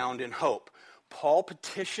abound in hope. Paul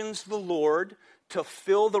petitions the Lord to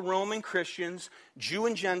fill the Roman Christians, Jew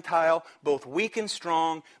and Gentile, both weak and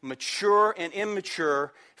strong, mature and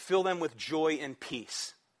immature, fill them with joy and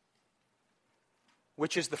peace.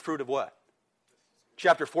 Which is the fruit of what?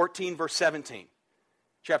 Chapter 14, verse 17.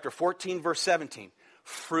 Chapter 14, verse 17.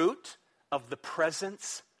 Fruit of the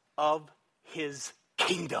presence of His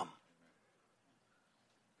kingdom.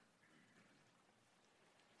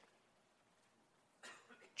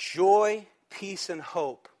 Joy, peace, and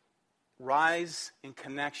hope rise in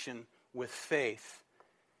connection with faith,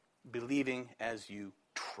 believing as you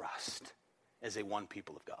trust, as a one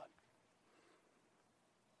people of God.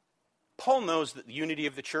 Paul knows that the unity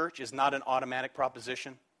of the church is not an automatic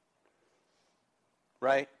proposition,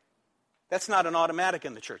 right? That's not an automatic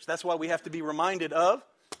in the church. That's why we have to be reminded of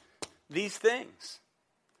these things.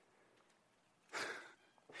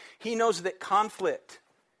 He knows that conflict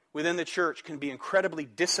within the church can be incredibly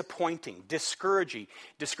disappointing, discouraging,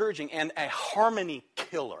 and a harmony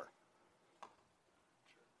killer.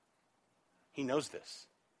 He knows this.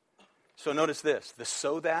 So notice this,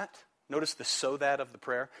 notice the so that of the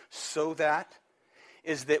prayer. So that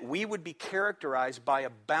is that we would be characterized by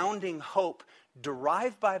abounding hope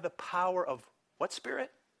derived by the power of what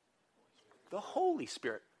Spirit? The Holy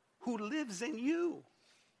Spirit, who lives in you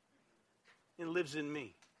and lives in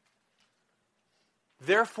me.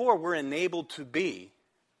 Therefore, we're enabled to be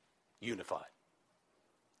unified.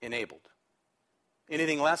 Enabled.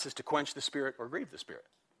 Anything less is to quench the Spirit or grieve the Spirit.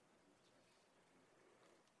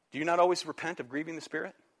 Do you not always repent of grieving the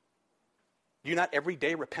Spirit? Do you not every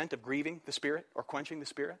day repent of grieving the Spirit or quenching the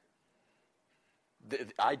Spirit?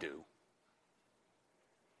 I do.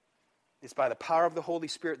 It's by the power of the Holy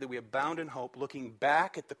Spirit that we abound in hope, looking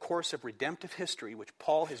back at the course of redemptive history, which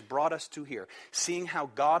Paul has brought us to here, seeing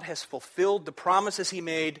how God has fulfilled the promises he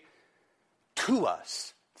made to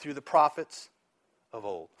us through the prophets of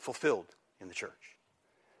old, fulfilled in the church.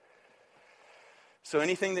 So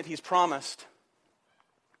anything that he's promised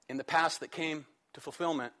in the past that came to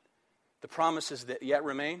fulfillment, the promises that yet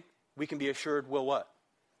remain, we can be assured will what?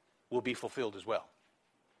 Will be fulfilled as well.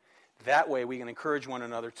 That way we can encourage one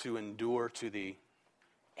another to endure to the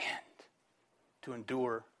end. To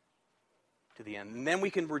endure to the end. And then we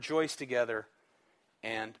can rejoice together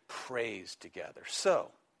and praise together. So,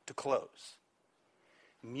 to close,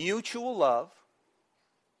 mutual love,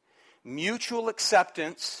 mutual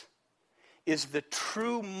acceptance is the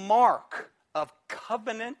true mark of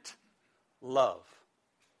covenant love.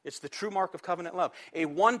 It's the true mark of covenant love. A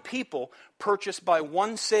one people purchased by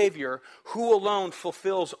one Savior who alone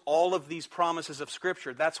fulfills all of these promises of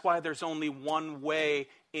Scripture. That's why there's only one way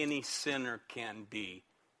any sinner can be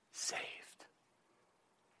saved.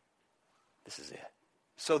 This is it.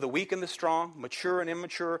 So the weak and the strong, mature and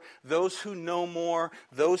immature, those who know more,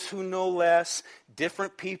 those who know less,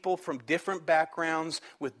 different people from different backgrounds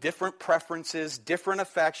with different preferences, different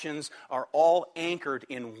affections, are all anchored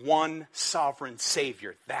in one sovereign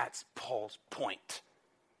Savior. That's Paul's point.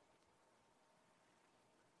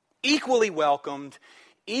 Equally welcomed,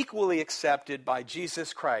 equally accepted by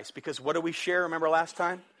Jesus Christ. Because what do we share? Remember last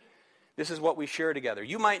time? This is what we share together.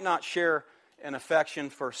 You might not share an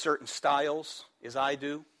affection for certain styles as I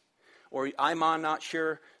do, or I might not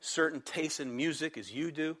share certain tastes in music as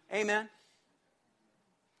you do. Amen?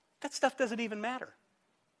 That stuff doesn't even matter.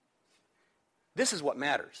 This is what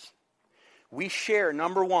matters. We share,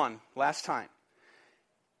 number one, last time,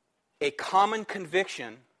 a common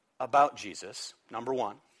conviction about Jesus, number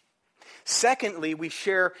one. Secondly, we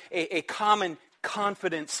share a common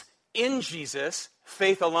confidence in Jesus,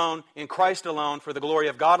 faith alone, in Christ alone, for the glory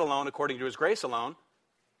of God alone, according to His grace alone,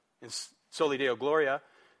 in Soli Deo Gloria,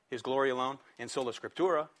 His glory alone, and Sola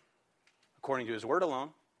Scriptura, according to His word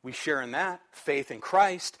alone. We share in that, faith in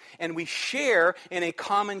Christ, and we share in a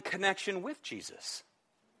common connection with Jesus,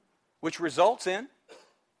 which results in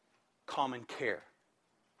common care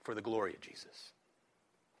for the glory of Jesus.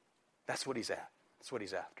 That's what He's at. That's what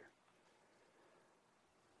He's after.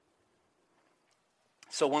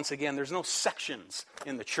 So once again, there's no sections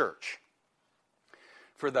in the church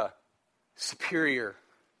for the superior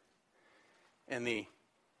and the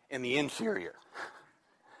inferior.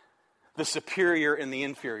 The superior and the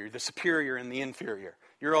inferior. The superior and the inferior.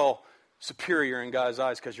 You're all superior in God's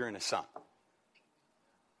eyes because you're in His Son.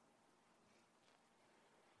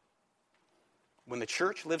 When the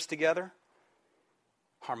church lives together,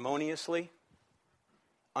 harmoniously,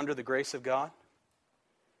 under the grace of God,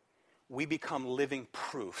 we become living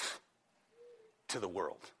proof to the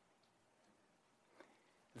world.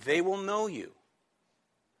 They will know you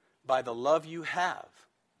by the love you have,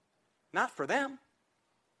 not for them,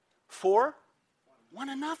 for one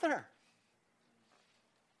another.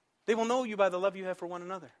 They will know you by the love you have for one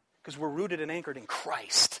another, because we're rooted and anchored in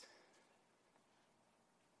Christ.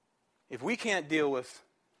 If we can't deal with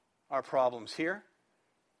our problems here,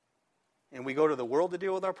 and we go to the world to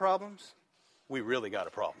deal with our problems, we really got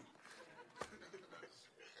a problem.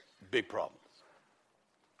 Big problem.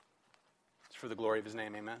 It's for the glory of His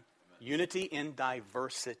name, amen? Unity in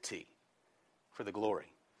diversity for the glory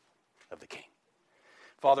of the King.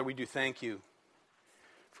 Father, we do thank You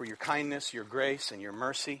for Your kindness, Your grace, and Your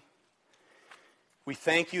mercy. We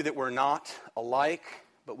thank you that we're not alike,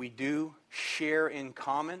 but we do share in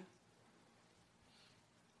common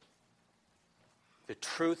the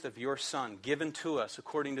truth of your Son, given to us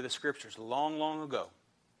according to the Scriptures long, long ago,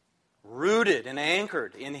 rooted and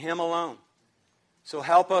anchored in Him alone. So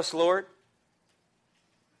help us, Lord,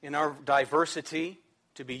 in our diversity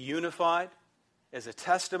to be unified as a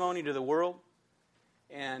testimony to the world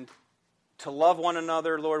and to love one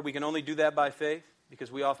another. Lord, we can only do that by faith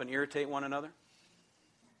because we often irritate one another.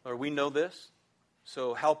 Lord, we know this,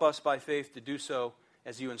 so help us by faith to do so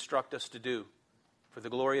as you instruct us to do, for the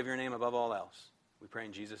glory of your name above all else. We pray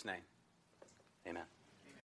in Jesus' name. Amen.